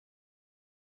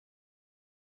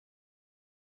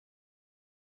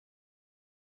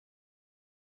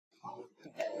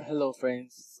Hello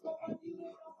friends,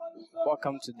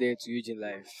 welcome today to Eugene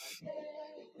Life.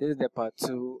 This is the part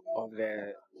 2 of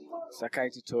the Sakai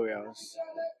tutorials.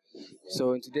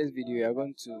 So in today's video we are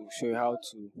going to show you how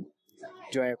to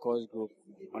join a course group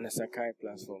on the Sakai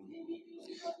platform.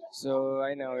 So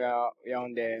right now we are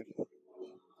on the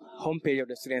homepage of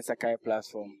the Student Sakai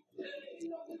platform.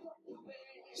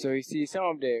 So you see some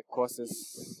of the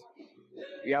courses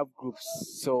we have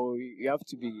groups, so you have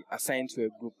to be assigned to a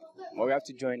group or you have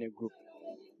to join a group.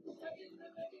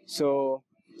 So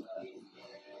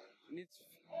you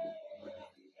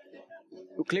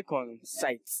click on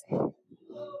sites,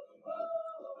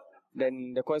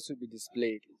 then the course will be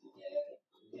displayed.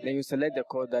 Then you select the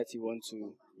course that you want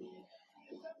to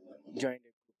join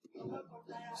the group.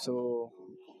 So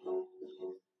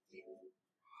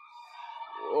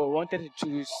wanted to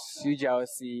choose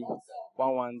UGLC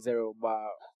 110, but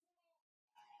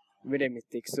made a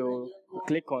mistake. So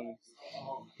click on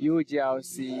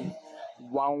UGLC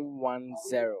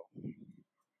 110,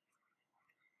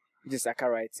 which is Sakai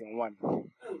writing 1.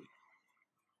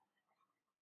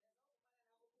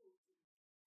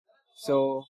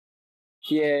 So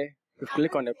here you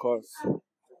click on the course,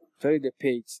 show the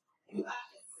page,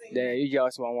 the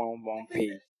UGLC 111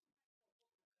 page.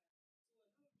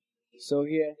 So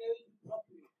here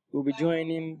we'll be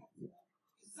joining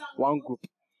one group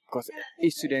because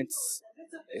each student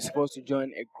is supposed to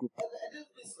join a group.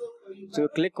 So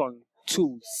click on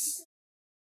tools.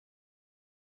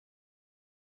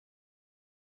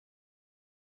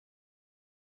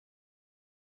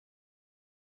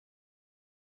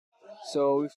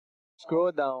 So we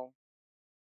scroll down.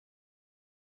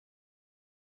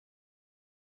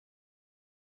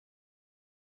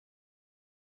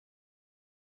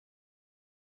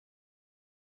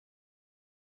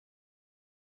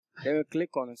 Then we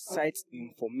click on site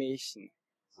information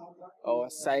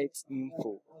or site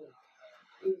info.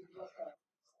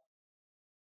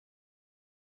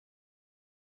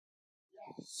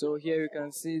 So here you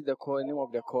can see the name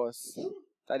of the course,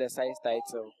 that's the site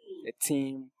title, the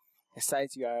theme, the site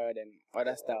URL, and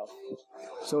other stuff.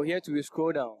 So here to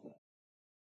scroll down,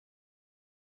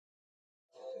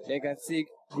 then you can see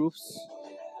groups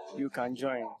you can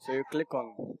join. So you click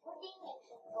on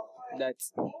that.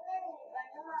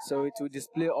 So it will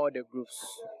display all the groups.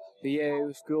 Here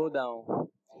you scroll down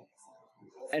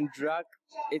and drag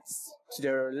it to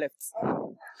the left.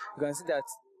 You can see that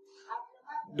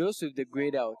those with the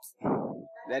grayed out,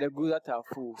 they're the groups that are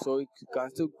full. So you can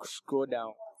still scroll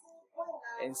down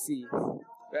and see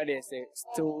where there's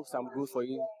still some groups for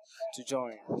you to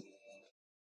join.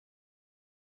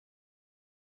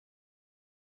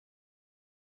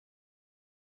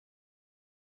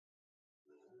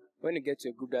 When you get to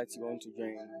a group that you want to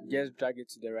join, just drag it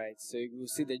to the right. So you will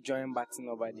see the join button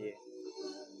over there.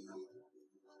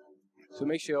 So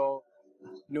make sure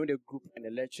you know the group and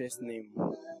the lecturer's name.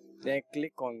 Then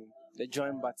click on the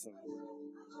join button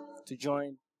to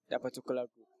join that particular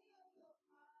group.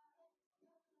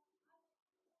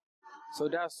 So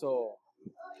that's all.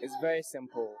 It's very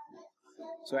simple.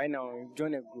 So right now we've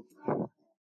joined a group.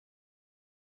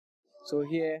 So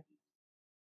here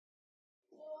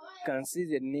you can see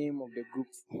the name of the group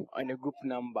and the group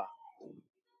number.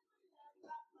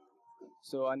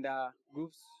 So under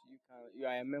groups you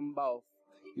are a member of,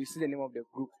 you see the name of the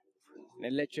group, the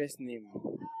lecturer's name.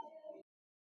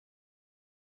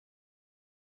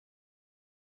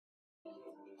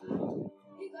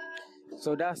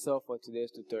 So that's all for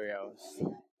today's tutorials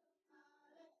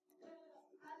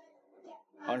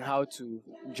on how to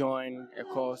join a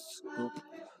course group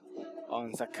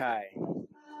on Sakai.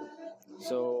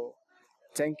 So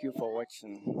thank you for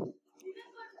watching.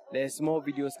 There's more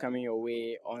videos coming your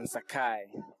way on Sakai.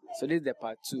 So this is the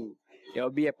part 2. There will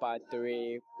be a part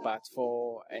 3, part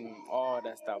 4, and all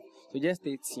that stuff. So just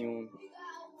stay tuned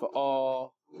for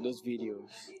all those videos.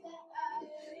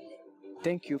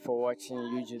 Thank you for watching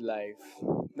UG Live.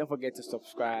 Don't forget to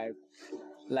subscribe,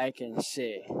 like, and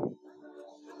share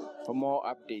for more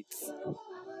updates.